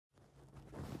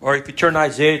Or if you turn to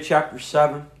Isaiah chapter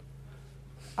 7.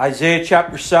 Isaiah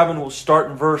chapter 7 will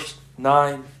start in verse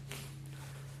 9.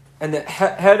 And the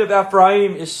head of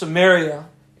Ephraim is Samaria,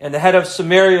 and the head of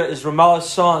Samaria is Ramallah's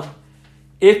son.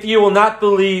 If ye will not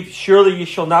believe, surely ye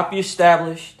shall not be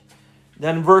established.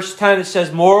 Then in verse 10 it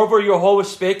says, Moreover Jehovah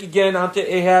spake again unto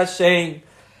Ahaz, saying,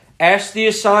 Ask thee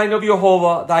a sign of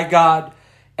Jehovah thy God.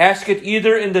 Ask it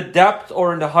either in the depth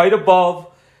or in the height above.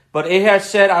 But Ahaz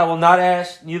said, I will not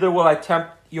ask, neither will I tempt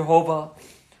Jehovah.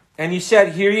 And he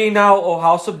said, Hear ye now, O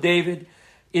house of David.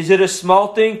 Is it a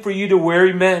small thing for you to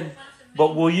weary men?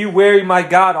 But will you weary my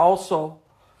God also?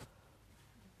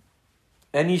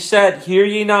 And he said, Hear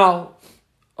ye now,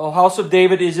 O house of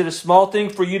David. Is it a small thing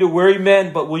for you to weary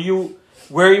men? But will you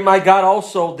weary my God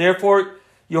also? Therefore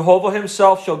Jehovah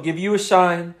himself shall give you a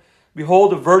sign.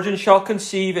 Behold, a virgin shall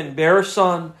conceive and bear a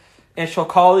son, and shall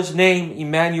call his name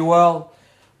Emmanuel.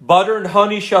 Butter and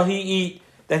honey shall he eat,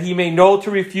 that he may know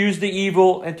to refuse the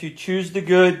evil and to choose the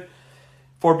good.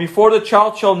 For before the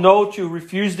child shall know to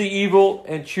refuse the evil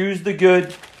and choose the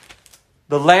good,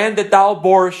 the land that thou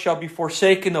borest shall be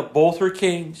forsaken of both her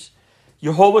kings.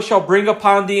 Jehovah shall bring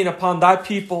upon thee and upon thy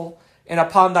people and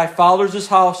upon thy fathers'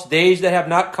 house days that have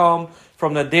not come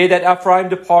from the day that Ephraim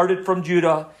departed from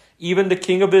Judah, even the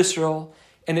king of Israel.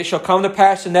 And it shall come to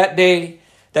pass in that day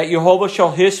that Jehovah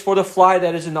shall hiss for the fly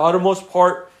that is in the uttermost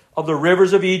part of the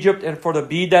rivers of Egypt, and for the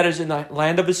bead that is in the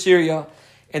land of Assyria.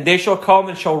 And they shall come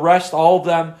and shall rest all of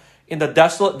them in the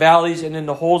desolate valleys and in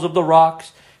the holes of the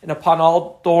rocks, and upon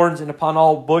all thorns and upon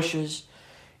all bushes.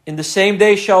 In the same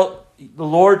day shall the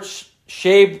Lord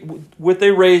shave with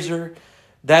a razor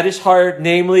that is hired,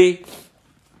 namely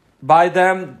by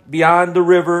them beyond the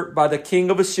river, by the king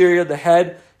of Assyria, the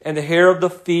head and the hair of the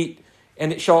feet,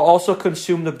 and it shall also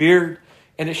consume the beard.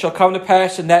 And it shall come to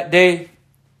pass in that day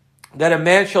that a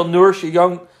man shall nourish a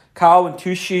young cow and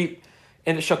 2 sheep.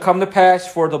 And it shall come to pass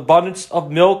for the abundance of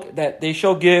milk that they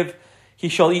shall give, he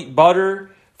shall eat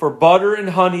butter. For butter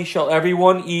and honey shall every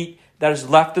one eat that is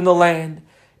left in the land.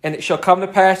 And it shall come to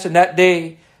pass in that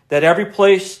day that every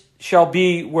place shall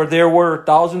be where there were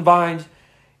 1,000 vines,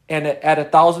 and at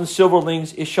 1,000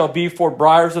 silverlings it shall be for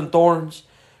briars and thorns.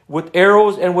 With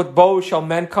arrows and with bows shall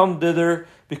men come thither,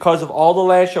 because of all the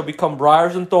land shall become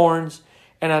briars and thorns.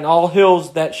 And on all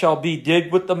hills that shall be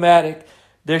digged with the mattock,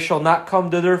 there shall not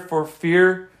come thither for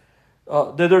fear,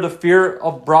 thither the fear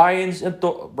of briars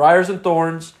and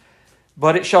thorns,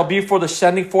 but it shall be for the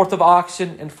sending forth of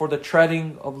oxen and for the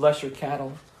treading of lesser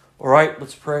cattle. All right,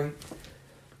 let's pray.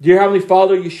 Dear Heavenly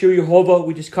Father, Yeshua, Jehovah,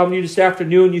 we just come to you this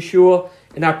afternoon, Yeshua,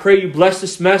 and I pray you bless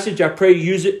this message. I pray you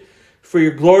use it for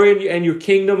your glory and your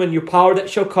kingdom and your power that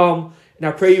shall come. And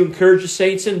I pray you encourage the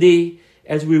saints in thee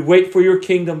as we wait for your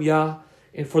kingdom, Yah.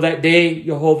 And for that day,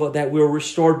 Jehovah, that we are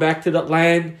restored back to that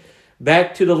land,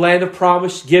 back to the land of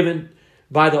promise given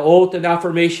by the oath and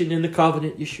affirmation in the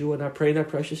covenant, Yeshua. And I pray in thy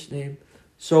precious name.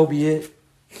 So be it.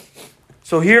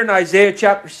 So here in Isaiah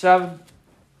chapter 7,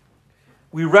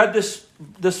 we read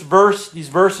these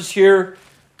verses here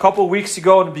a couple of weeks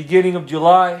ago in the beginning of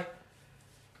July.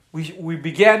 We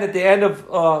began at the end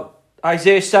of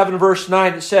Isaiah 7 verse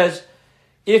 9. It says,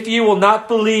 If ye will not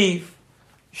believe,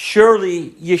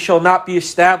 surely ye shall not be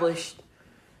established.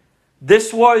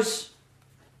 This was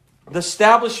the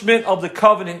establishment of the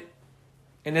covenant,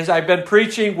 and as I've been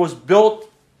preaching, was built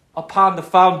upon the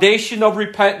foundation of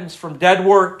repentance from dead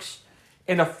works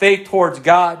and of faith towards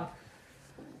God.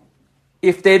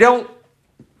 If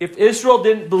Israel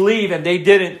didn't believe, and they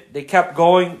didn't, they kept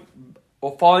going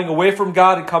or falling away from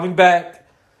God and coming back,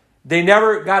 they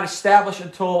never got established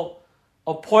until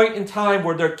a point in time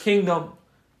where their kingdom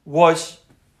was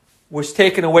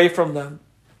taken away from them.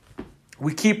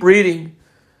 We keep reading.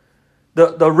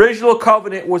 The original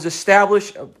covenant was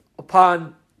established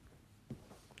upon,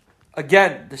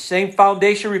 again, the same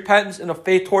foundation, repentance, and of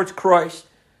faith towards Christ.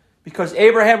 Because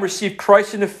Abraham received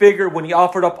Christ in the figure when he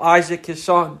offered up Isaac, his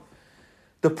son.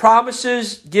 The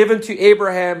promises given to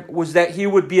Abraham was that he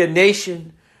would be a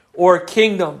nation or a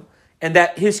kingdom, and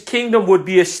that his kingdom would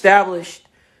be established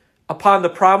upon the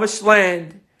promised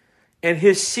land, and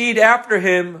his seed after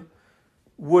him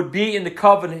would be in the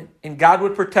covenant, and God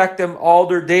would protect them all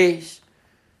their days.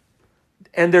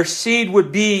 And their seed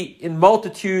would be in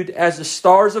multitude as the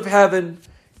stars of heaven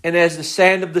and as the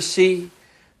sand of the sea.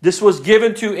 This was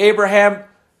given to Abraham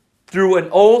through an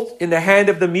oath in the hand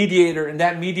of the mediator, and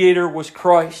that mediator was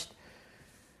Christ.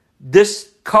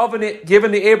 This covenant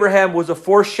given to Abraham was a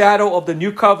foreshadow of the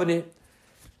new covenant,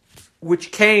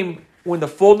 which came when the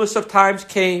fullness of times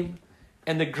came,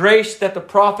 and the grace that the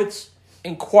prophets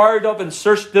inquired of and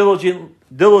searched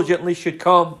diligently should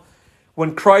come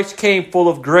when Christ came full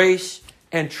of grace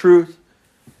and truth.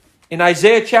 In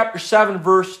Isaiah chapter 7,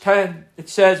 verse 10, it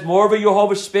says, Moreover,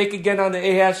 Jehovah spake again unto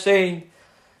Ahaz, saying,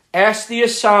 Ask thee a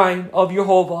sign of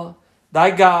Jehovah,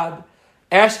 thy God.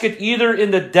 Ask it either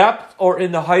in the depth or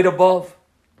in the height above.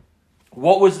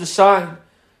 What was the sign?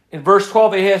 In verse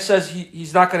 12, Ahaz says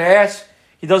he's not going to ask.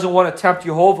 He doesn't want to tempt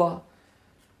Jehovah.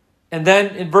 And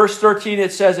then in verse 13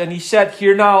 it says, And he said,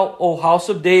 Hear now, O house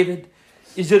of David,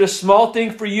 is it a small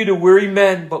thing for you to weary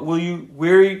men, but will you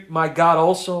weary my God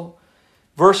also?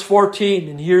 Verse 14,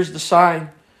 and here's the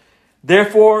sign.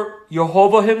 Therefore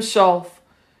Jehovah himself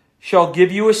shall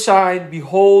give you a sign.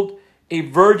 Behold, a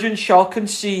virgin shall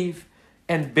conceive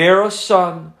and bear a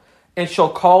son, and shall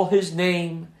call his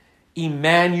name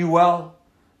Emmanuel,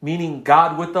 meaning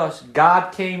God with us.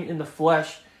 God came in the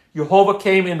flesh. Jehovah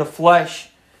came in the flesh.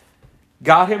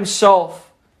 God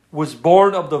himself was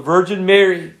born of the Virgin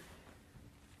Mary.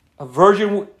 A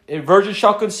virgin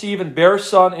shall conceive and bear a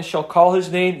son, and shall call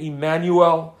his name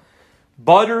Emmanuel.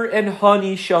 Butter and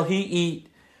honey shall he eat,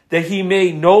 that he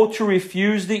may know to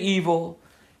refuse the evil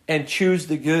and choose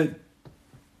the good.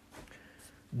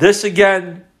 This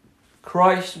again,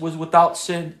 Christ was without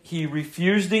sin. He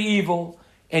refused the evil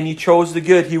and he chose the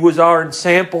good. He was our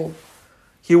ensample.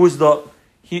 He was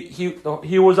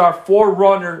our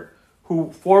forerunner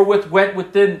who forthwith went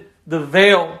within the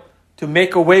veil to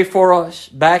make a way for us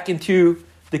back into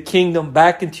the kingdom,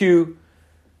 back into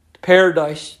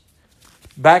paradise,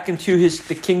 back into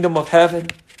the kingdom of heaven.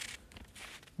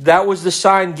 That was the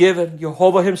sign given.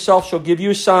 Jehovah himself shall give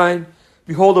you a sign.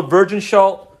 Behold, a virgin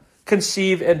shall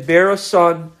conceive and bear a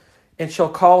son, and shall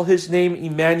call his name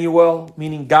Emmanuel,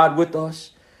 meaning God with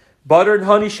us. Butter and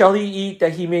honey shall he eat,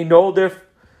 that he may know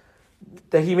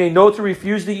to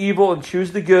refuse the evil and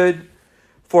choose the good.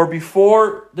 For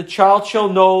before the child shall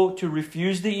know to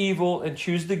refuse the evil and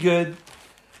choose the good,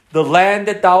 the land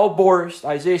that thou abhorrest,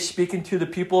 Isaiah speaking to the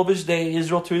people of his day,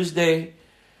 Israel to his day,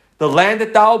 the land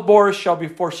that thou abhorrest shall be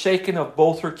forsaken of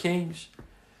both her kings.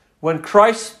 When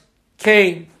Christ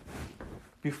came,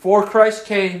 before Christ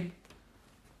came,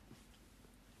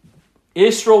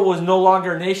 Israel was no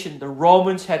longer a nation. The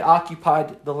Romans had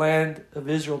occupied the land of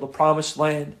Israel, the promised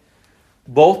land.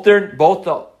 Both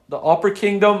the upper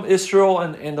kingdom, Israel,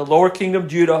 and the lower kingdom,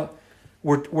 Judah,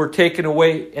 were taken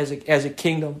away as a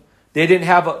kingdom.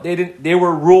 They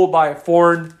were ruled by a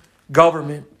foreign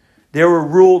government. They were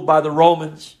ruled by the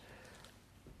Romans.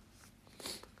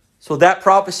 So that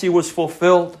prophecy was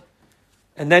fulfilled.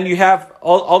 And then you have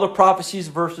all the prophecies,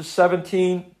 verses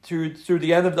 17 through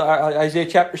the end of Isaiah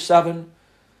chapter 7.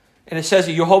 And it says,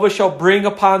 Jehovah shall bring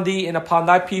upon thee and upon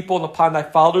thy people and upon thy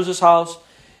fathers' house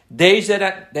days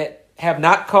that have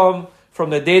not come from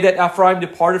the day that Ephraim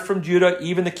departed from Judah,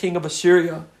 even the king of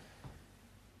Assyria.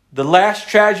 The last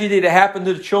tragedy that happened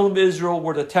to the children of Israel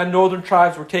were the 10 northern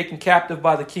tribes were taken captive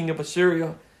by the king of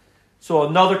Assyria. So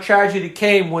another tragedy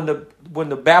came when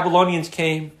the Babylonians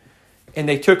came and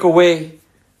they took away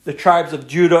the tribes of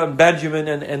Judah and Benjamin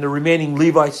and the remaining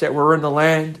Levites that were in the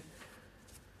land.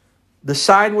 The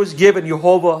sign was given.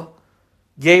 Jehovah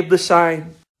gave the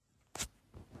sign.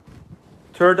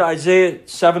 Turn to Isaiah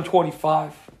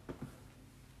 7:25.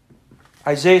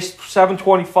 Isaiah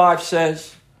 7:25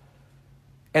 says,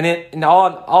 And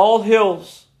on all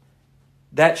hills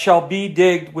that shall be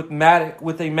digged with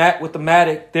the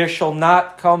mattock, there shall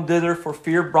not come thither for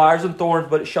fear of briars and thorns,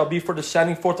 but it shall be for the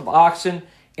sending forth of oxen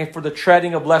and for the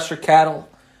treading of lesser cattle.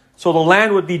 So the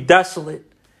land would be desolate.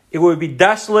 It would be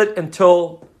desolate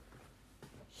until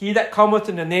he that cometh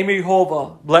in the name of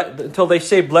Jehovah, until they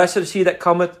say, Blessed is he that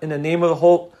cometh in the name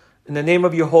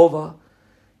of Jehovah.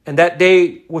 And that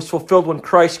day was fulfilled when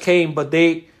Christ came, but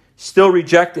they still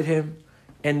rejected him.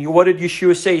 And what did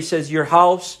Yeshua say? He says, Your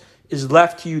house is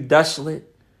left to you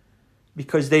desolate,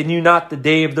 because they knew not the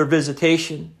day of their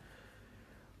visitation.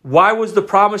 Why was the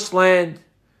promised land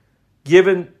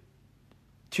given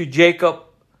to Jacob,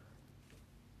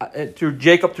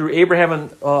 through Abraham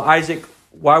and Isaac?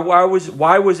 Why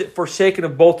was it forsaken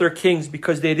of both their kings?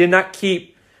 Because they did not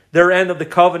keep their end of the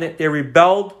covenant. They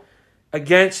rebelled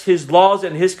against his laws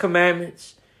and his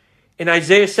commandments. In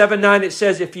Isaiah 7:9 it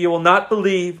says, If ye will not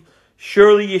believe,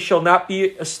 surely ye shall not be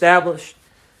established.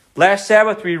 Last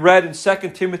Sabbath we read in 2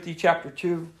 Timothy chapter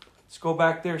 2. Let's go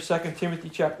back there, 2 Timothy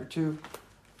chapter 2.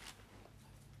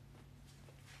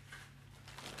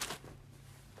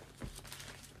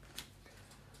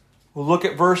 We'll look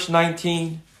at verse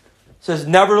 19. It says,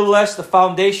 Nevertheless, the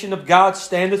foundation of God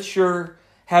standeth sure,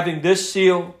 having this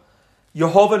seal,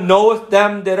 Jehovah knoweth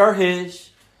them that are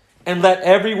his, and let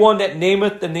everyone that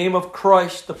nameth the name of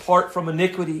Christ depart from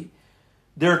iniquity.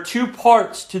 There are two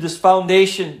parts to this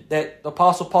foundation that the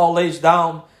Apostle Paul lays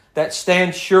down that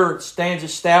stands sure, it stands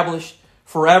established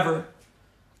forever.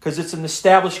 because it's an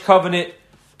established covenant.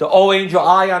 The O angel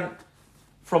ion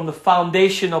from the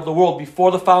foundation of the world, before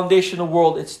the foundation of the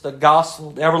world, it's the gospel,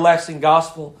 the everlasting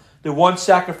gospel, the one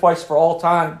sacrifice for all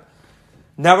time.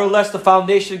 Nevertheless, the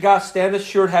foundation of God stand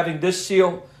assured, having this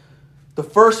seal. The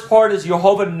first part is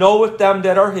Jehovah knoweth them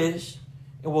that are his.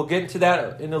 And we'll get into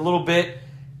that in a little bit.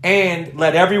 And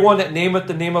let everyone that nameth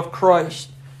the name of Christ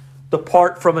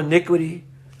depart from iniquity.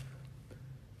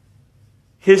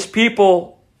 His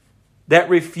people that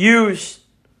were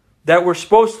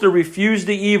supposed to refuse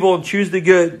the evil and choose the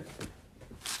good,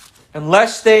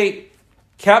 unless they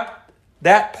kept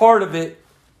that part of it,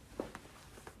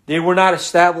 they were not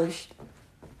established.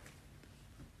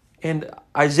 And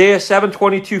Isaiah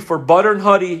 7:22, for butter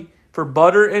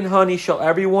and honey shall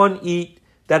everyone eat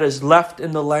that is left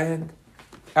in the land.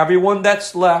 Everyone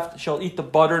that's left shall eat the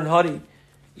butter and honey.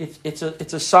 It's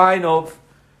a sign of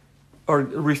or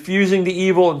refusing the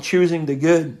evil and choosing the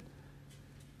good.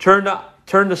 Turn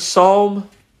to Psalm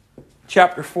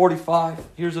chapter 45.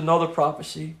 Here's another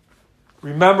prophecy.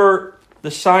 Remember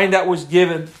the sign that was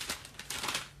given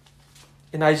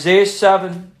in Isaiah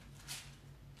 7,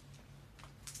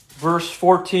 verse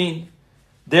 14.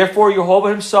 Therefore Jehovah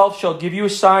himself shall give you a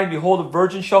sign. Behold, a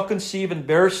virgin shall conceive and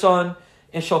bear a son,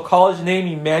 and shall call his name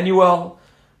Emmanuel.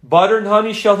 Butter and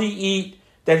honey shall he eat,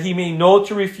 that he may know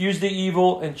to refuse the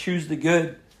evil and choose the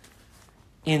good.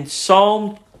 In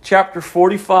Psalm chapter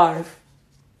 45,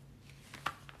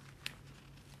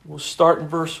 we'll start in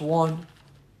verse 1.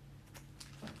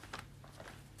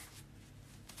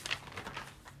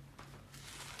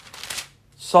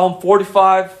 Psalm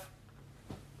 45,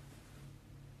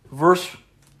 verse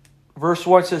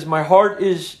 1 says, my heart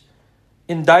is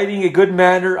inditing a good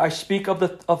matter. I speak of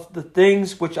the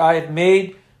things which I have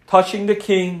made touching the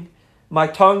king. My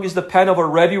tongue is the pen of a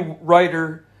ready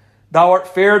writer. Thou art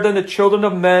fairer than the children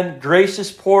of men. Grace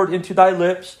is poured into thy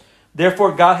lips.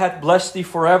 Therefore God hath blessed thee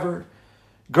forever.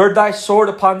 Gird thy sword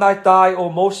upon thy thigh, O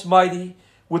most mighty,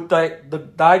 with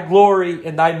thy glory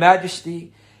and thy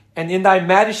majesty. And in thy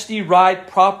majesty ride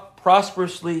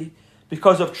prosperously,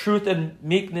 because of truth and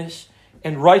meekness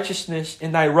and righteousness.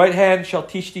 In thy right hand shall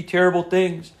teach thee terrible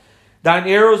things. Thine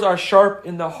arrows are sharp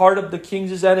in the heart of the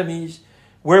king's enemies,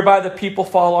 whereby the people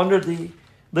fall under thee.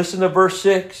 Listen to verse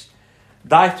 6.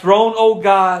 Thy throne, O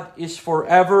God, is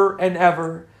forever and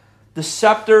ever. The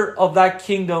scepter of thy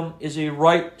kingdom is a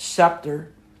right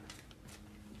scepter.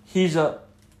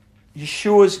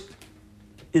 Yeshua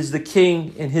is the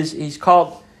king, and he's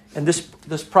called, and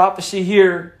this prophecy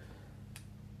here,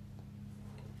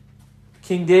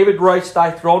 King David writes,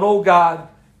 thy throne, O God,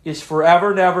 is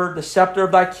forever and ever. The scepter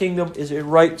of thy kingdom is a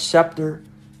right scepter.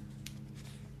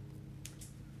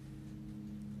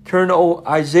 Turn to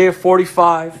Isaiah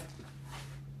 45.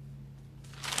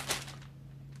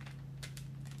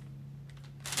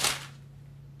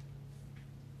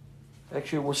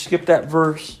 Actually, we'll skip that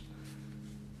verse.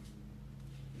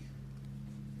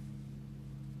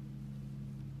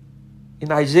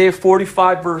 In Isaiah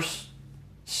 45, verse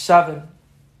 7,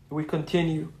 we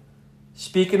continue.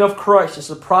 Speaking of Christ, it's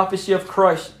a prophecy of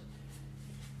Christ.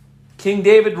 King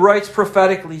David writes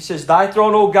prophetically, he says, thy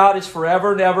throne, O God, is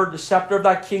forever and ever. The scepter of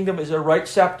thy kingdom is a right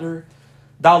scepter.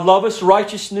 Thou lovest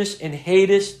righteousness and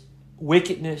hatest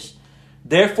wickedness.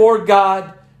 Therefore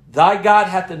God, thy God,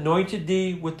 hath anointed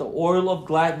thee with the oil of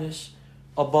gladness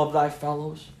above thy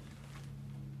fellows.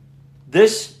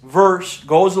 This verse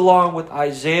goes along with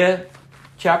Isaiah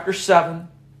chapter 7,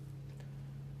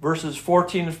 verses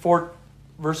 14 and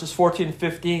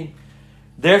 15.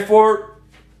 Therefore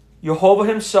Jehovah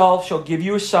himself shall give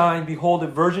you a sign. Behold, a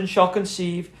virgin shall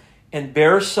conceive and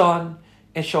bear a son,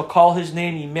 and shall call his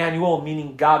name Emmanuel,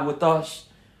 meaning God with us.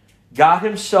 God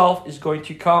himself is going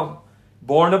to come,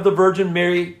 born of the Virgin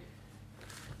Mary,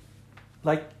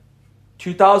 like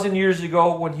 2,000 years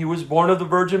ago when he was born of the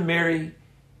Virgin Mary.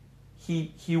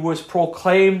 He was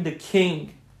proclaimed the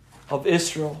King of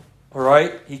Israel. All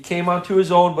right? He came unto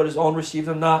his own, but his own received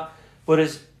him not. But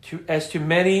as to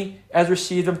many as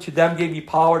received him, to them gave he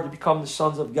power to become the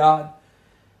sons of God.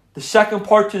 The second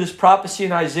part to this prophecy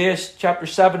in Isaiah chapter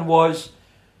 7 was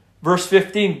verse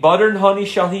 15. Butter and honey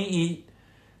shall he eat,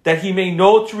 that he may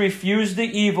know to refuse the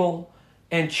evil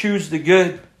and choose the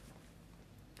good.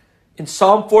 In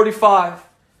Psalm 45,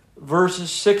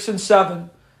 verses 6 and 7,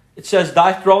 it says,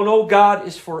 thy throne, O God,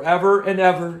 is forever and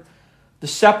ever. The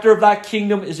scepter of thy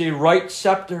kingdom is a right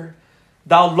scepter.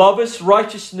 Thou lovest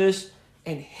righteousness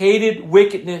and hatest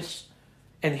wickedness.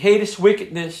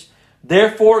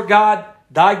 Therefore God,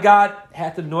 thy God,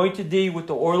 hath anointed thee with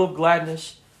the oil of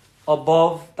gladness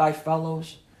above thy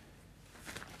fellows.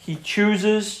 He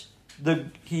refuses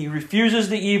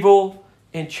the evil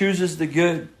and chooses the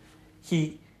good.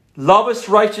 He loveth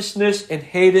righteousness and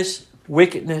hateth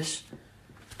wickedness.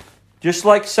 Just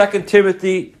like 2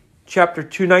 Timothy chapter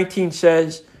 2:19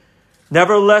 says,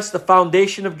 nevertheless, the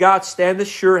foundation of God standeth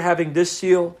sure, having this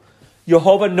seal,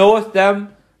 Jehovah knoweth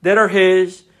them that are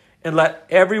his, and let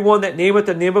everyone that nameth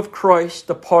the name of Christ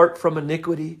depart from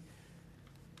iniquity.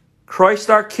 Christ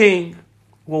our King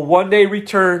will one day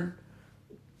return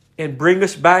and bring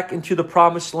us back into the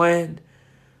promised land.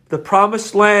 The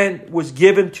promised land was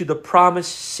given to the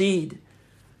promised seed.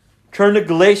 Turn to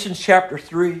Galatians chapter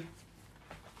 3.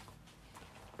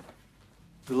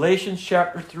 Galatians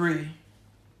chapter 3,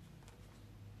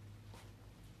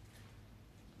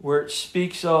 where it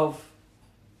speaks of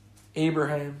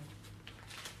Abraham.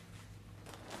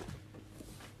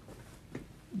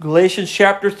 Galatians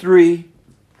chapter 3,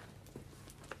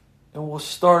 and we'll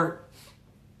start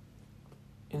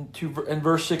in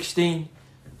verse 16. It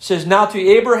says, now to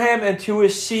Abraham and to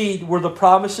his seed were the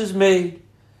promises made.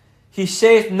 He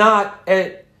saith not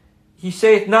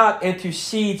unto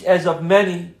seeds as of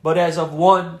many, but as of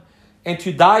one, and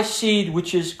to thy seed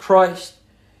which is Christ.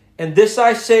 And this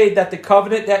I say, that the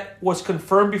covenant that was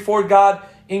confirmed before God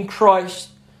in Christ,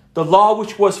 the law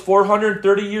which was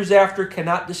 430 years after,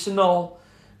 cannot disannul,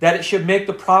 that it should make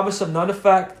the promise of none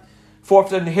effect. For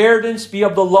if the inheritance be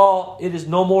of the law, it is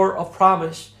no more of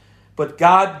promise, but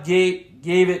God gave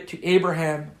it to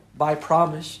Abraham by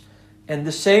promise. And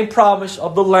the same promise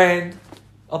of the land,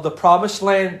 of the promised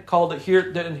land called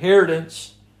the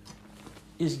inheritance,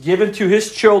 is given to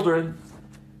his children,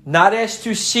 not as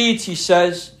to seeds, he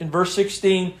says in verse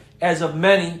 16, as of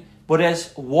many, but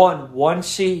as one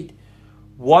seed.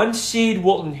 One seed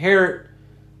will inherit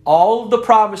all of the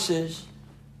promises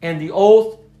and the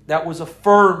oath that was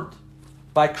affirmed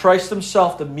by Christ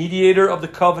himself, the mediator of the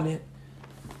covenant.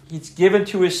 It's given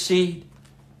to his seed.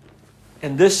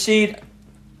 And this seed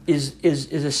is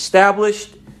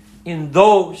established in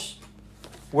those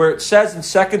where it says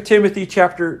in 2 Timothy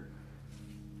chapter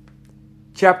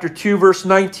 2 verse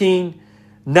 19,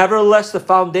 nevertheless the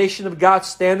foundation of God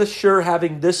standeth sure,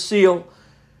 having this seal,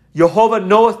 Jehovah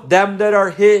knoweth them that are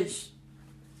his.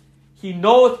 He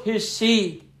knoweth his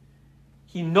seed.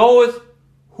 He knoweth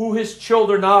who his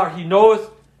children are. He knoweth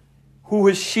who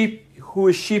his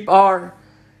sheep are.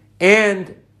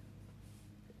 And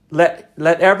let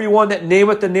everyone that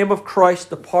nameth the name of Christ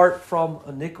depart from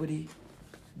iniquity.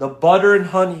 The butter and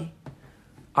honey.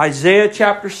 Isaiah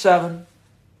chapter 7.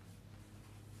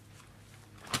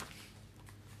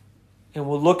 And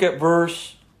we'll look at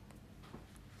verse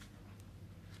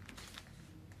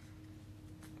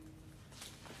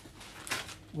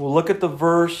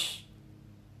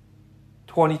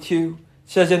 22. It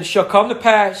says, and it shall come to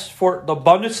pass, for the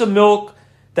abundance of milk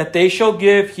that they shall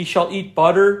give, he shall eat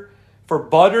butter. For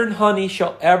butter and honey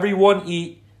shall everyone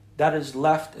eat that is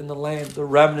left in the land, the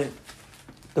remnant.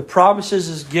 The promises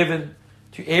is given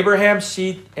to Abraham's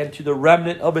seed and to the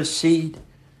remnant of his seed.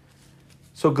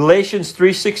 So Galatians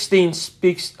 3:16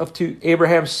 speaks of to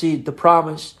Abraham's seed, the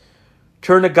promise.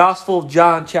 Turn to Gospel of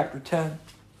John chapter 10.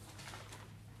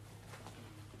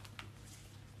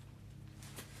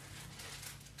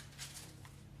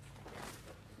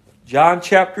 John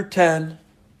chapter 10.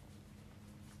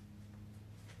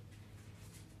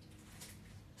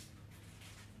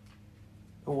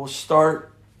 And we'll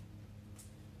start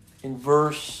in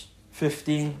verse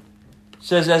 15. It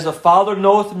says, as the Father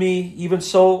knoweth me, even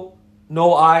so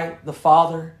know I the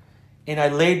Father, and I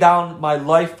lay down my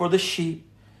life for the sheep.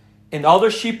 And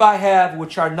other sheep I have,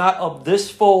 which are not of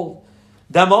this fold,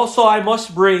 them also I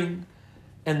must bring,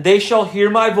 and they shall hear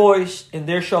my voice, and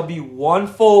there shall be one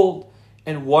fold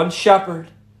and one shepherd.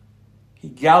 He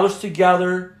gathers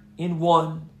together in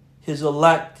one his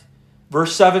elect.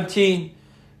 Verse 17,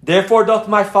 therefore doth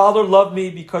my Father love me,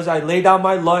 because I lay down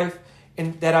my life,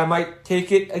 and that I might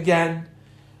take it again.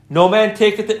 No man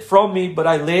taketh it from me, but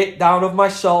I lay it down of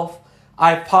myself.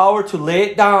 I have power to lay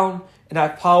it down, and I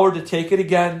have power to take it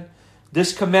again.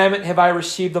 This commandment have I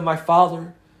received of my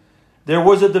Father. There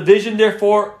was a division,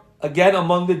 therefore, again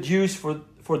among the Jews for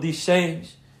these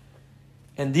sayings.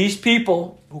 And these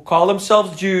people, who call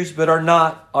themselves Jews, but are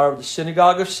not, are of the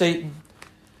synagogue of Satan.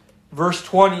 Verse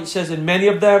 20, it says, and many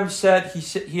of them said,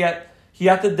 he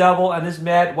hath the devil, and is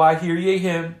mad. Why hear ye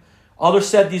him? Others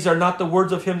said, these are not the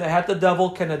words of him that hath the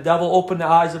devil. Can the devil open the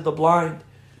eyes of the blind?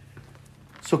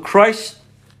 So Christ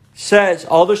says,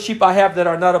 all the sheep I have that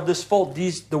are not of this fold,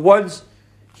 the ones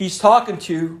he's talking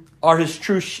to are his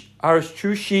true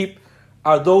sheep,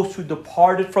 are those who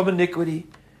departed from iniquity,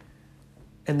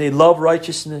 and they love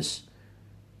righteousness.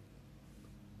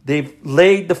 They've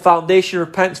laid the foundation of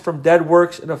repentance from dead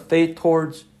works and of faith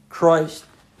towards Christ.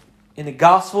 in the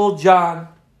Gospel of John,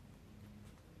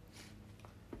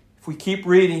 if we keep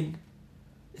reading,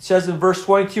 it says in verse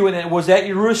 22, and it was at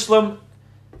Jerusalem,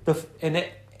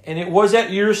 it was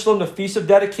at Jerusalem the feast of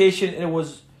dedication, and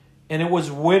it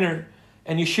was winter.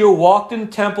 And Yeshua walked in the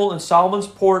temple in Solomon's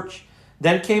porch.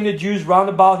 Then came the Jews round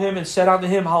about him and said unto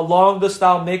him, How long dost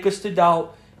thou make us to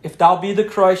doubt? If thou be the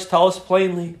Christ, tell us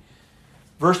plainly.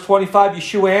 Verse 25,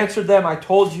 Yeshua answered them, I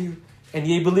told you, and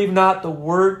ye believe not the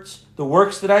works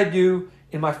that I do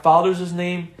in my Father's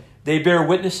name. They bear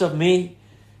witness of me.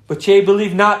 But ye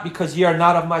believe not, because ye are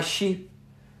not of my sheep.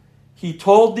 He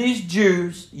told these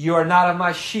Jews, you are not of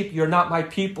my sheep, you're not my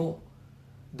people.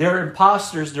 They're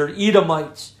imposters, they're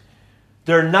Edomites.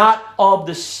 They're not of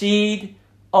the seed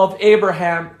of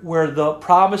Abraham where the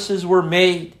promises were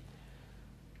made.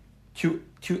 To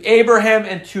Abraham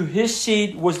and to his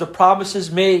seed was the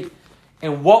promises made.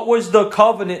 And what was the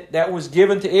covenant that was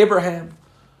given to Abraham?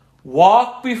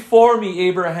 Walk before me,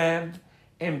 Abraham,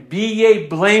 and be ye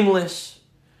blameless.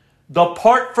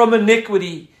 Depart from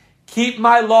iniquity. Keep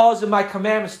my laws and my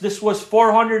commandments. This was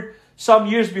 400 some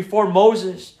years before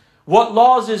Moses. What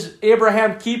laws is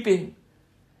Abraham keeping?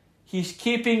 He's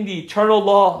keeping the eternal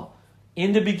law.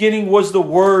 In the beginning was the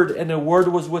Word, and the Word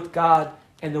was with God,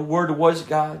 and the Word was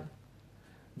God.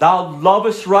 Thou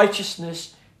lovest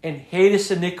righteousness and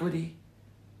hatest iniquity.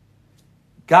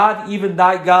 God, even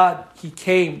thy God, He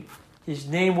came. His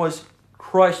name was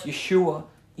Christ, Yeshua,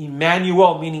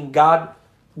 Emmanuel, meaning God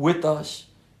with us.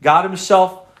 God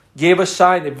Himself gave a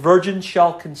sign, a virgin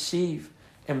shall conceive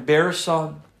and bear a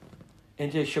son,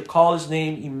 and they shall call His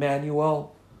name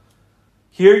Emmanuel.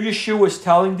 Here Yeshua is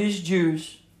telling these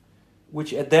Jews,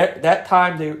 which at that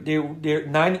time they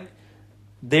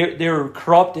were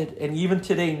corrupted, and even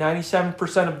today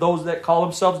 97% of those that call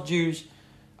themselves Jews,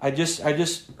 I just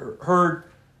heard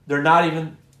they're not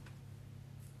even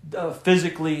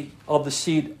physically of the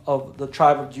seed of the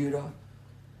tribe of Judah.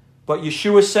 But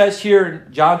Yeshua says here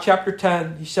in John chapter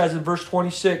 10, He says in verse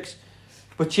 26,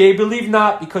 But ye believe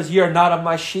not, because ye are not of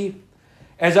my sheep.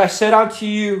 As I said unto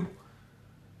you,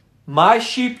 my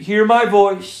sheep hear my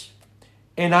voice,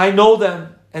 and I know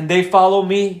them, and they follow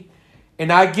me.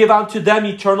 And I give unto them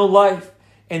eternal life,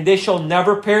 and they shall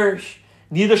never perish,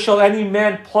 neither shall any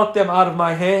man pluck them out of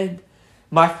my hand.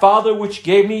 My Father which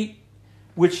gave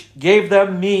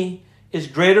them me, is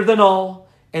greater than all,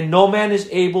 and no man is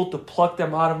able to pluck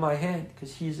them out of my hand,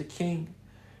 because He is a king,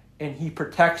 and He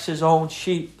protects His own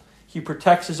sheep. He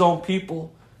protects His own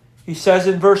people. He says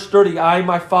in verse 30, I and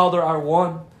my Father are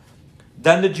one.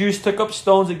 Then the Jews took up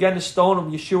stones again to stone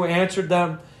Him. Yeshua answered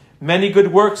them, Many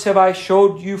good works have I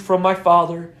showed you from my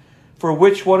Father. For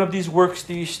which one of these works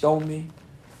do you stone me?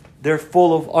 They're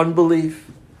full of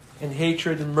unbelief and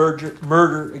hatred and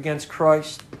murder against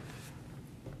Christ.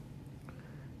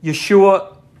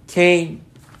 Yeshua came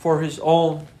for His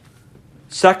own.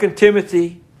 2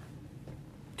 Timothy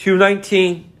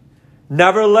 2:19.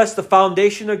 Nevertheless, the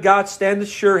foundation of God standeth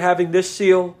sure, having this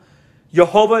seal,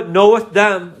 Jehovah knoweth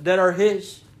them that are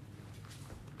His.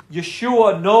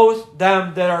 Yeshua knoweth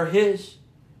them that are His.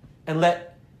 And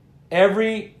let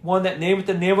every one that nameth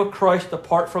the name of Christ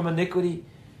depart from iniquity.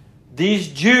 These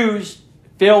Jews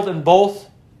failed in both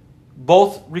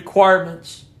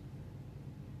requirements.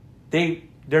 They're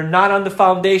not on the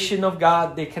foundation of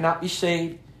God. They cannot be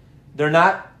saved. They're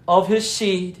not of His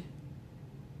seed.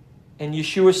 And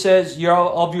Yeshua says, you're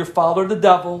of your father the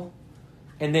devil.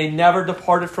 And they never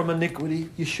departed from iniquity.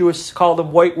 Yeshua called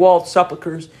them white-walled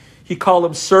sepulchres. He called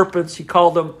them serpents. He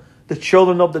called them the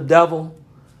children of the devil.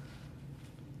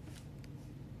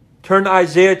 Turn to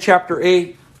Isaiah chapter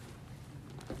 8.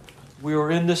 We were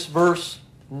in this verse.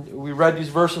 We read these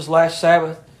verses last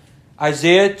Sabbath.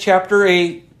 Isaiah chapter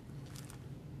 8.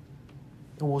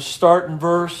 And we'll start in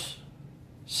verse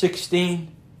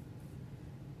 16.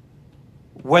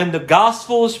 When the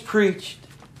gospel is preached,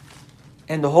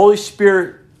 and the Holy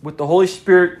Spirit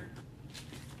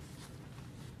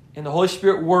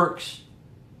works,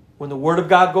 when the Word of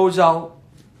God goes out,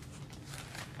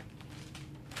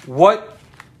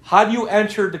 how do you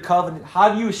enter the covenant?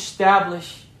 How do you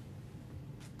establish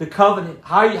the covenant?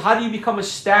 How do you become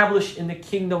established in the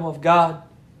kingdom of God?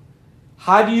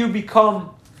 How do you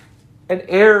become an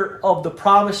heir of the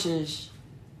promises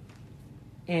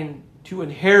and to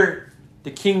inherit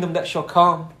the kingdom that shall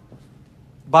come?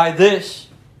 By this,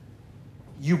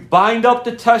 you bind up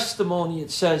the testimony.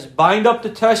 It says, bind up the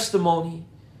testimony,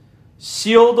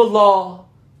 seal the law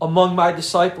among my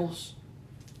disciples.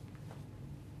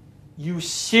 You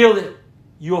seal it.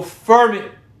 You affirm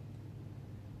it.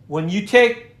 When you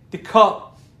take the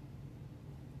cup,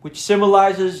 which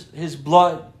symbolizes His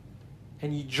blood,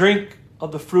 and you drink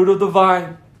of the fruit of the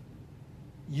vine,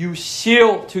 you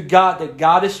seal to God that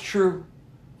God is true.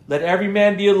 Let every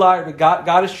man be a liar, but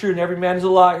God is true and every man is a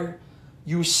liar.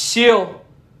 You seal,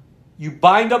 you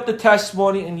bind up the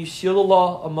testimony and you seal the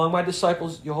law among my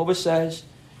disciples, Jehovah says.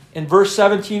 In verse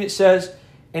 17 it says,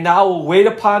 and I will wait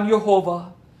upon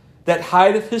Jehovah that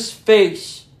hideth his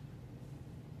face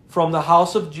from the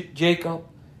house of Jacob,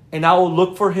 and I will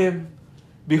look for him.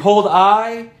 Behold,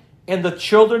 I and the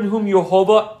children whom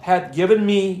Jehovah hath given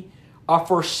me are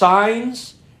for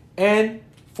signs and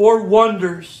for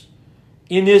wonders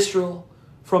in Israel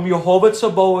from Jehovah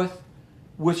Sabaoth,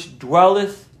 which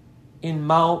dwelleth in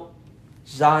Mount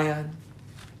Zion.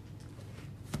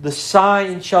 The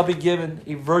sign shall be given,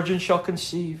 a virgin shall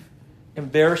conceive and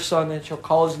bear a son, and shall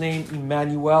call his name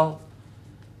Emmanuel.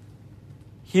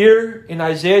 Here in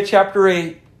Isaiah chapter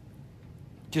 8,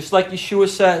 just like Yeshua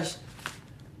says,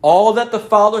 all that the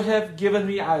Father hath given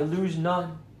me, I lose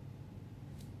none.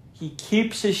 He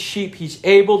keeps his sheep. He's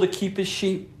able to keep his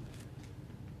sheep.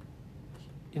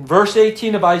 In verse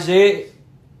 18 of Isaiah,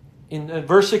 in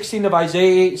verse 16 of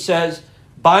Isaiah 8, it says,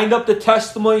 bind up the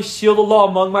testimony, seal the law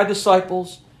among my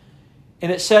disciples.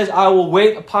 And it says, I will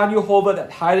wait upon Jehovah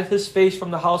that hideth his face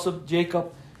from the house of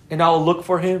Jacob, and I will look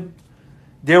for him.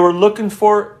 They were looking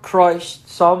for Christ.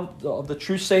 Some of the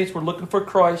true saints were looking for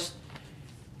Christ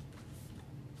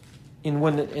in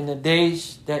the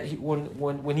days that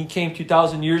when he came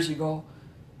 2,000 years ago.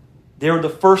 They were the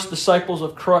first disciples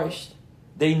of Christ.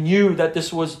 They knew that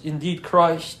this was indeed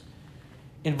Christ.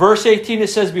 In verse 18 it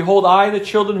says, behold, I and the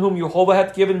children whom Jehovah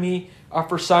hath given me are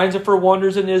for signs and for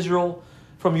wonders in Israel,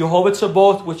 from Jehovah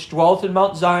Sabaoth, which dwelleth in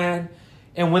Mount Zion.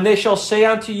 And when they shall say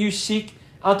unto you, seek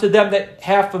unto them that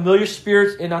have familiar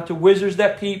spirits, and unto wizards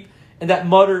that peep and that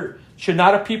mutter, should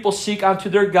not a people seek unto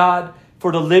their God,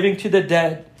 for the living to the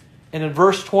dead? And in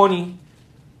verse 20,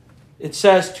 it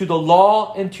says, to the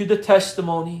law and to the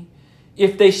testimony,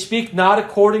 if they speak not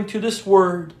according to this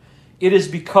word, it is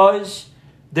because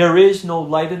there is no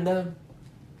light in them.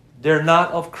 They're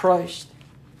not of Christ.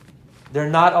 They're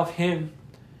not of him.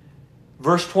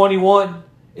 Verse 21,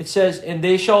 it says, and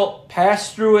they shall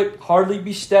pass through it, hardly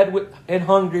be stead and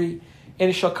hungry. And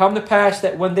it shall come to pass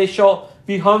that when they shall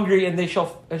be hungry, and they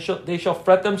shall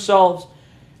fret themselves,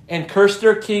 and curse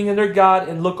their king and their God,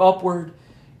 and look upward.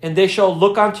 And they shall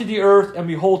look unto the earth, and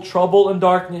behold trouble and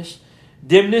darkness,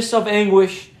 dimness of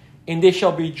anguish, and they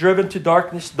shall be driven to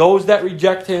darkness. Those that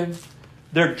reject him,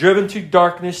 they're driven to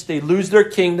darkness. They lose their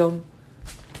kingdom,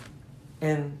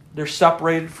 and they're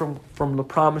separated from the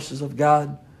promises of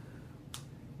God.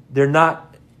 They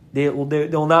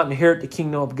will not inherit the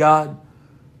kingdom of God.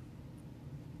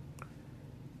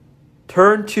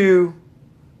 Turn to,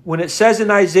 when it says in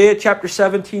Isaiah chapter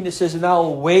 17, it says, and I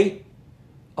will wait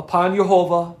upon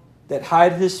Jehovah that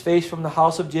hideth his face from the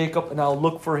house of Jacob, and I will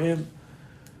look for him.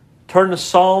 Turn to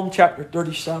Psalm chapter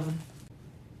 37.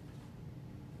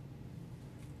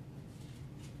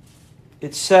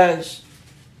 It says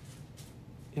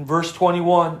in verse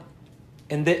 21,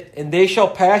 and they shall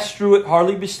pass through it,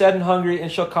 hardly be stead and hungry, and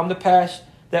shall come to pass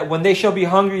that when they shall be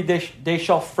hungry, they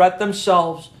shall fret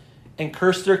themselves and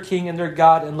curse their king and their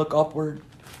God, and look upward.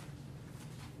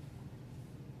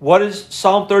 What does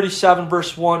Psalm 37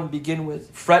 verse 1 begin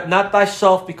with? Fret not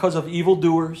thyself because of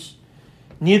evildoers,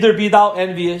 neither be thou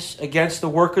envious against the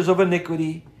workers of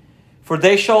iniquity, for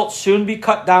they shall soon be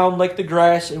cut down like the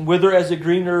grass, and wither as a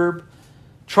green herb.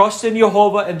 Trust in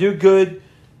Jehovah and do good,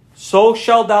 so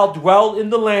shalt thou dwell in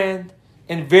the land,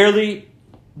 and verily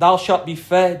thou shalt be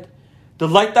fed.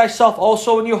 Delight thyself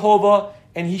also in Jehovah,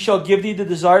 and he shall give thee the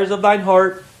desires of thine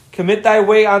heart. Commit thy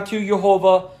way unto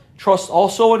Jehovah. Trust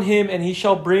also in him, and he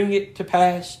shall bring it to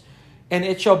pass. And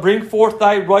it shall bring forth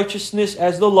thy righteousness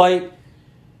as the light,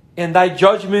 and thy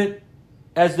judgment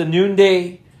as the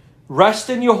noonday. Rest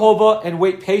in Jehovah, and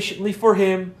wait patiently for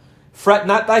him. Fret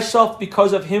not thyself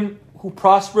because of him who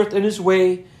prospereth in his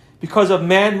way, because of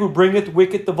man who bringeth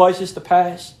wicked devices to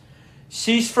pass.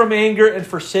 Cease from anger and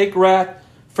forsake wrath.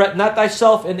 Fret not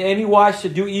thyself in any wise to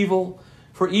do evil,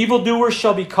 for evildoers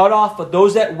shall be cut off, but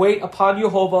those that wait upon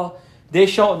Jehovah, they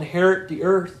shall inherit the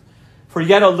earth. For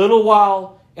yet a little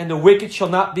while, and the wicked shall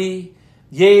not be.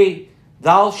 Yea,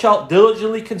 thou shalt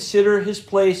diligently consider his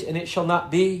place, and it shall not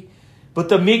be. But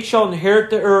the meek shall inherit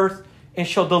the earth, and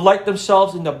shall delight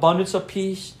themselves in the abundance of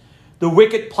peace. The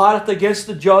wicked plotteth against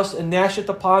the just, and gnasheth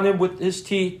upon him with his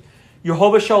teeth.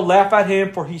 Jehovah shall laugh at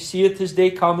him, for he seeth his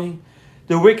day coming.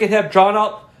 The wicked have drawn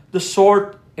out the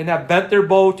sword, and have bent their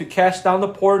bow to cast down the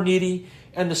poor and needy,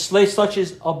 and to slay such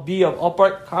as be of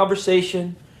upright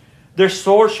conversation. Their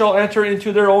sword shall enter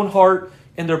into their own heart,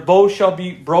 and their bow shall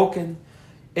be broken.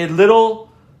 A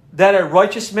little that a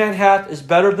righteous man hath is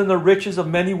better than the riches of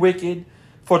many wicked,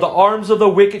 For the arms of the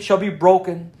wicked shall be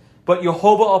broken, but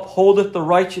Jehovah upholdeth the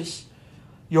righteous.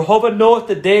 Jehovah knoweth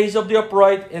the days of the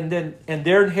upright, and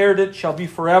their inheritance shall be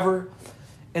forever.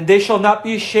 And they shall not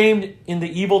be ashamed in the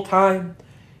evil time,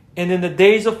 and in the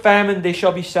days of famine they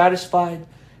shall be satisfied.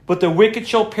 But the wicked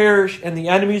shall perish, and the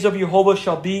enemies of Jehovah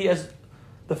shall be as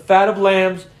the fat of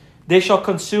lambs. They shall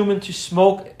consume into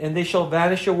smoke, and they shall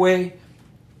vanish away.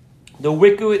 The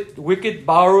wicked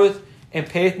borroweth, and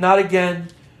payeth not again,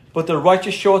 but the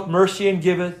righteous showeth mercy and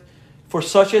giveth. For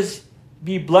such as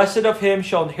be blessed of him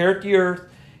shall inherit the earth,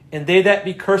 and they that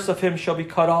be cursed of him shall be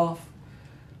cut off.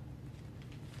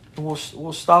 And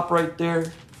we'll stop right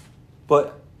there.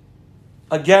 But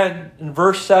again, in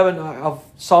verse 7 of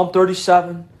Psalm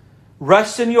 37,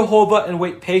 rest in Jehovah and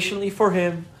wait patiently for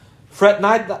him. Fret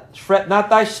not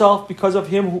thyself because of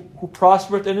him who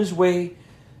prospereth in his way,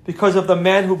 because of the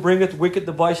man who bringeth wicked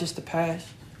devices to pass.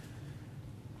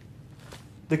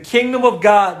 The kingdom of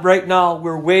God right now,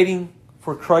 we're waiting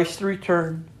for Christ to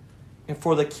return and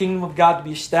for the kingdom of God to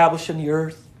be established in the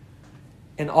earth.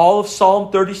 And all of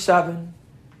Psalm 37,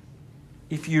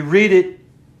 if you read it,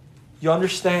 you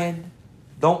understand.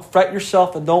 Don't fret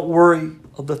yourself and don't worry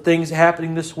of the things happening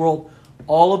in this world.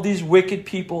 All of these wicked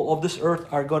people of this earth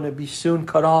are going to be soon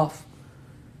cut off.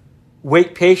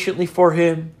 Wait patiently for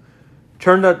him.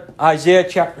 Turn to Isaiah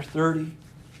chapter 30.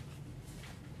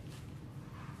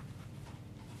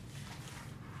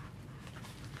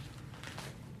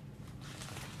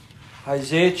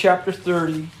 Isaiah chapter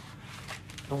 30.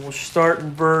 And we'll start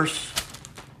in verse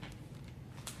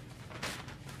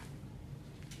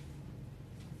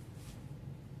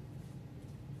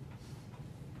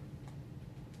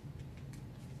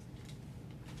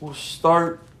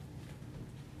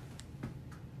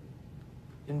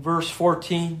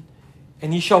 14.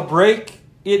 And he shall break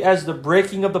it as the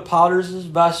breaking of the potter's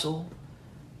vessel,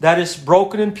 that is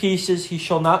broken in pieces, he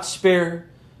shall not spare,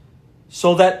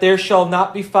 so that there shall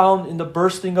not be found in the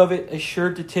bursting of it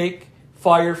assured to take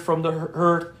fire from the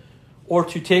earth, or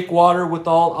to take water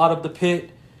withal out of the pit.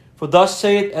 For thus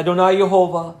saith Adonai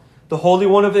Jehovah, the Holy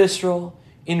One of Israel,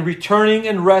 in returning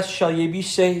and rest shall ye be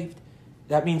saved.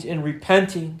 That means in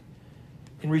repenting.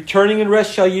 In returning and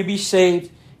rest shall ye be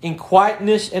saved. In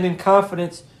quietness and in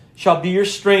confidence shall be your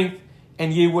strength,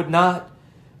 and ye would not.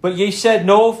 But ye said,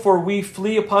 no, for we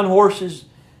flee upon horses.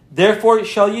 Therefore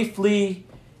shall ye flee,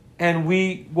 and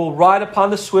we will ride upon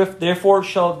the swift. Therefore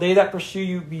shall they that pursue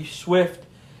you be swift.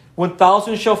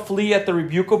 1,000 shall flee at the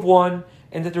rebuke of one,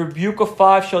 and at the rebuke of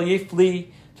 5 shall ye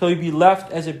flee, till ye be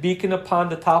left as a beacon upon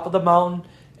the top of the mountain,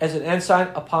 as an ensign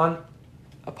upon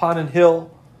an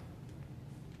hill.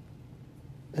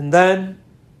 And then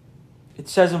it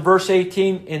says in verse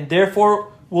 18, and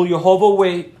therefore will Jehovah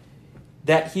wait,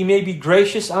 that he may be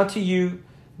gracious unto you.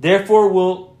 Therefore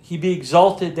will he be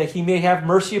exalted, that he may have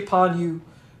mercy upon you.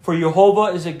 For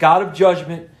Jehovah is a God of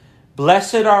judgment.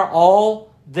 Blessed are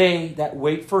all they that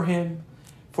wait for him.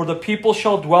 For the people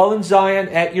shall dwell in Zion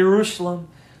at Jerusalem.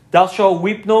 Thou shalt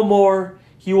weep no more.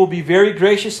 He will be very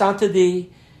gracious unto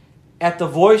thee. At the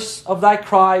voice of thy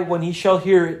cry, when he shall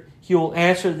hear it, he will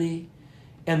answer thee.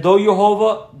 And though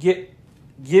Jehovah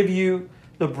give you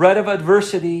the bread of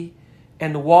adversity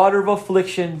and the water of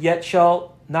affliction, yet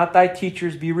shall not thy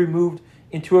teachers be removed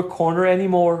into a corner any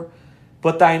more.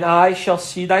 But thine eyes shall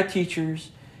see thy teachers,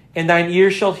 and thine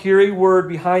ears shall hear a word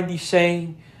behind thee,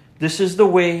 saying, this is the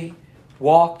way,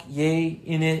 walk ye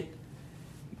in it.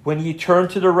 When ye turn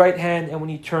to the right hand, and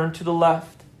when ye turn to the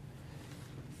left.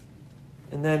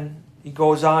 And then he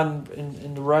goes on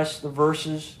in the rest of the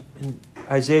verses in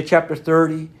Isaiah chapter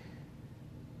 30.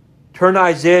 Turn to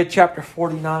Isaiah chapter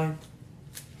 49.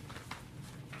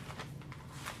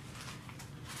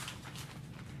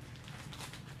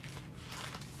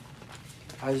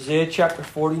 Isaiah chapter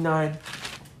 49.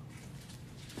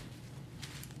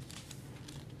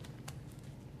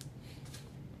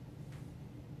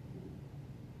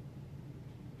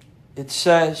 It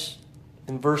says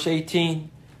in verse 18,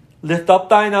 lift up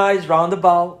thine eyes round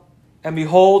about, and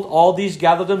behold, all these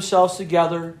gather themselves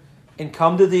together and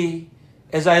come to thee.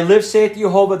 As I live, saith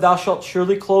Jehovah, thou shalt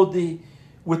surely clothe thee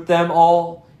with them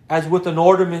all, as with an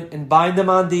ornament, and bind them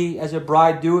on thee as a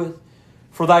bride doeth.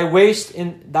 For thy waste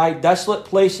in thy desolate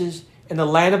places, and the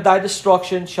land of thy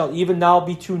destruction, shall even now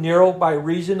be too narrow by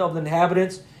reason of the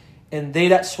inhabitants, and they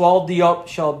that swallowed thee up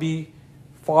shall be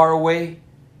far away.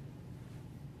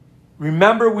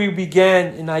 Remember, we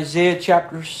began in Isaiah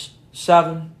chapter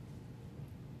 7,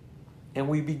 and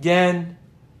we began,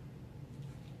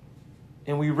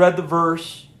 and we read the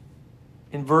verse.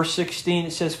 In verse 16,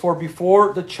 it says, for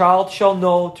before the child shall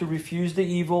know to refuse the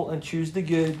evil and choose the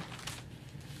good,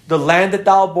 The land that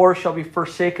thou bore shall be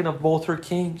forsaken of both her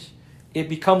kings. It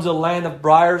becomes a land of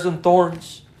briars and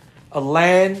thorns, a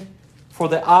land for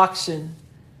the oxen,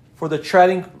 for the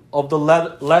treading of the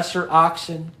lesser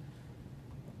oxen.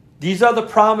 These are the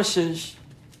promises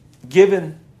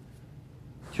given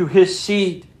to his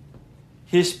seed,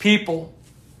 his people,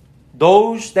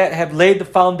 those that have laid the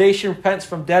foundation, repentance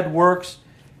from dead works,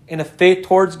 and a faith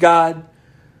towards God.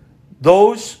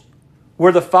 Those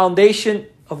where the foundation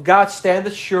of God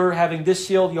standeth sure, having this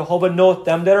seal, Jehovah knoweth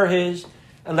them that are his,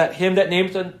 and let him that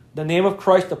nameth the name of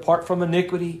Christ depart from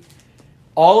iniquity.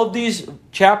 All of these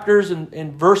chapters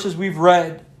and verses we've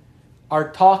read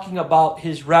are talking about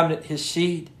his remnant, his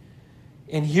seed.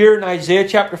 And here in Isaiah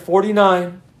chapter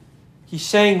 49, he's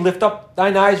saying, lift up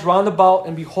thine eyes round about,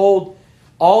 and behold,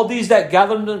 all these that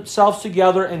gather themselves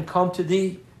together and come to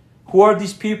thee. Who are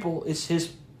these people? It's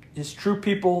his true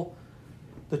people,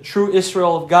 the true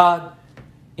Israel of God.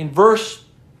 In verse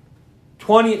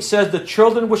 20 it says, the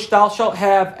children which thou shalt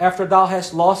have after thou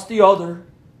hast lost the other.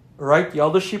 Right? The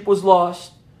other sheep was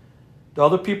lost. The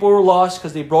other people were lost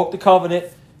because they broke the covenant.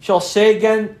 Shall say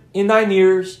again in thine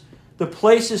ears, the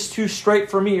place is too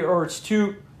strait for me, or it's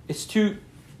too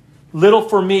little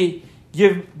for me.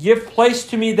 Give place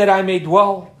to me that I may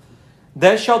dwell.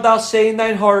 Then shalt thou say in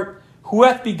thine heart, who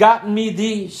hath begotten me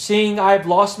these, seeing I have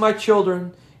lost my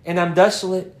children, and am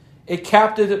desolate, a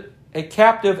captive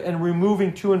and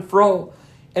removing to and fro?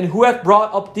 And who hath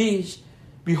brought up these?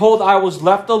 Behold, I was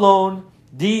left alone.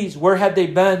 These, where had they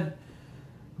been?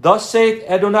 Thus saith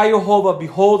Adonai Jehovah,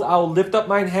 behold, I will lift up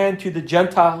mine hand to the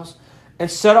Gentiles, and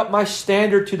set up my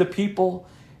standard to the people.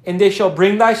 And they shall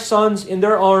bring thy sons in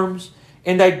their arms,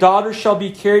 and thy daughters shall be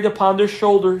carried upon their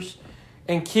shoulders.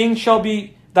 And kings shall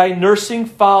be thy nursing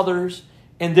fathers,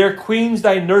 and their queens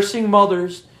thy nursing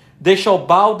mothers. They shall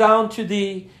bow down to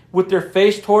thee with their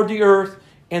face toward the earth,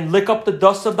 and lick up the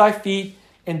dust of thy feet.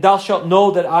 And thou shalt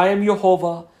know that I am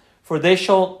Jehovah, for they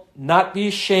shall not be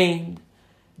ashamed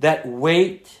that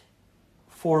wait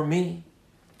for me.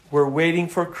 We're waiting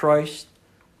for Christ's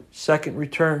second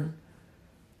return.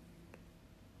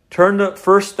 Turn to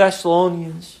 1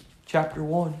 Thessalonians chapter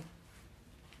 1.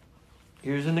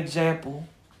 Here's an example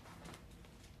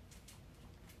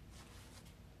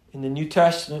in the New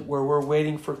Testament where we're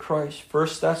waiting for Christ. 1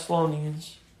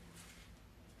 Thessalonians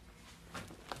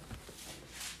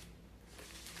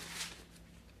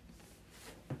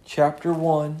chapter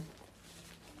 1.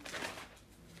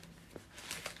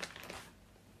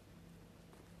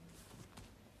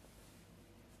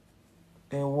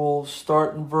 And we'll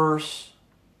start in verse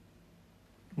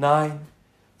 9.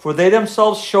 For they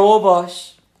themselves show of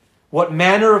us what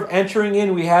manner of entering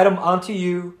in we had them unto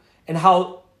you, and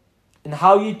how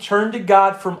ye turned to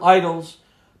God from idols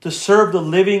to serve the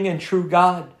living and true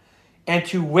God, and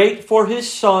to wait for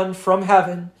his Son from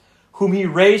heaven, whom he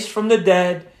raised from the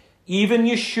dead, even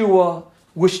Yeshua,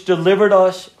 which delivered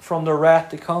us from the wrath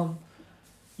to come.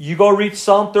 You go read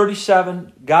Psalm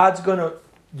 37. God's going to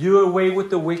do away with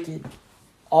the wicked.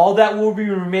 All that will be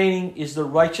remaining is the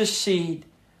righteous seed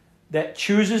that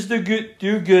chooses to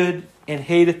do good and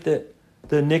hateth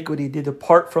the iniquity, to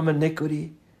depart from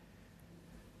iniquity.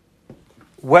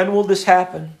 When will this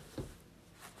happen?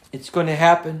 It's going to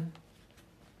happen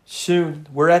soon.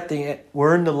 We're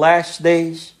in the last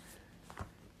days.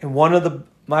 And one of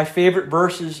my favorite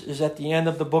verses is at the end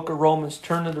of the book of Romans.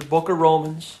 Turn to the book of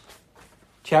Romans,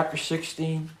 chapter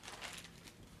 16.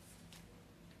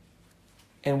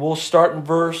 And we'll start in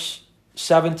verse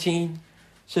 17. It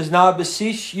says, Now I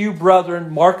beseech you,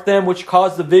 brethren, mark them which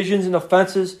cause divisions and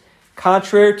offenses,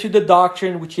 contrary to the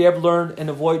doctrine which ye have learned,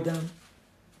 and avoid them.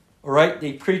 All right?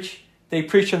 They preach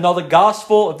another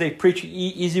gospel. If they preach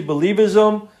easy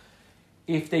believism,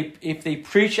 if they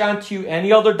preach unto you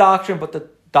any other doctrine but the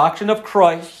doctrine of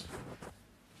Christ,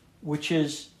 which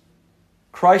is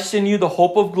Christ in you, the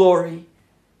hope of glory,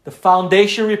 the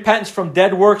foundation, repentance from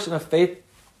dead works, and a faith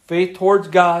towards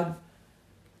God,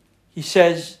 he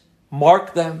says,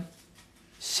 mark them.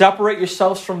 Separate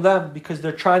yourselves from them, because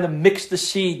they're trying to mix the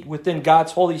seed within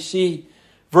God's holy seed.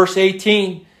 Verse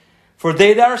 18, for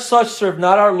they that are such serve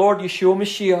not our Lord Yeshua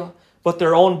Mashiach, but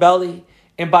their own belly,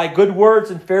 and by good words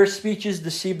and fair speeches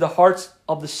deceive the hearts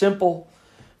of the simple.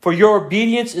 For your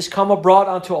obedience is come abroad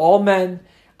unto all men.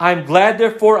 I am glad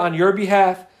therefore on your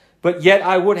behalf, but yet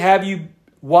I would have you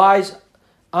wise.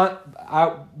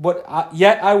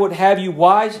 Yet I would have you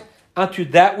wise unto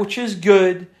that which is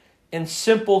good, and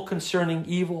simple concerning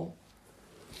evil.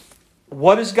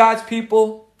 What is God's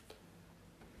people?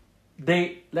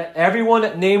 They let everyone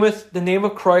that nameth the name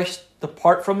of Christ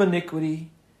depart from iniquity,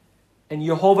 and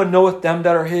Jehovah knoweth them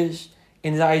that are his.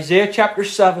 In Isaiah chapter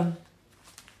 7,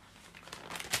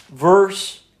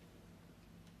 verse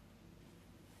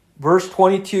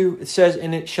 22, it says,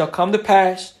 "And it shall come to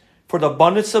pass, for the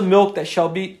abundance of milk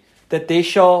that they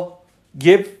shall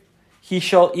give, he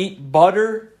shall eat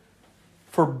butter.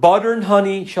 For butter and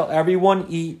honey shall everyone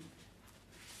eat."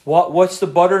 What's the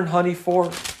butter and honey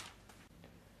for?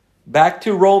 Back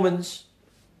to Romans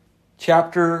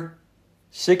chapter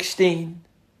 16.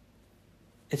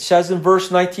 It says in verse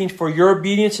 19, "For your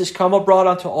obedience is come abroad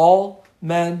unto all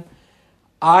men.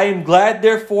 I am glad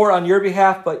therefore on your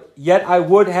behalf, but yet I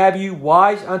would have you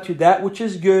wise unto that which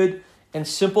is good, and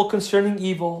simple concerning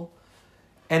evil.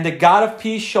 And the God of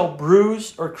peace shall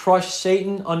bruise or crush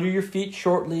Satan under your feet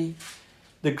shortly.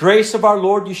 The grace of our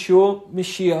Lord Yeshua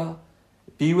Mashiach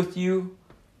be with you.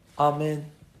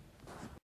 Amen."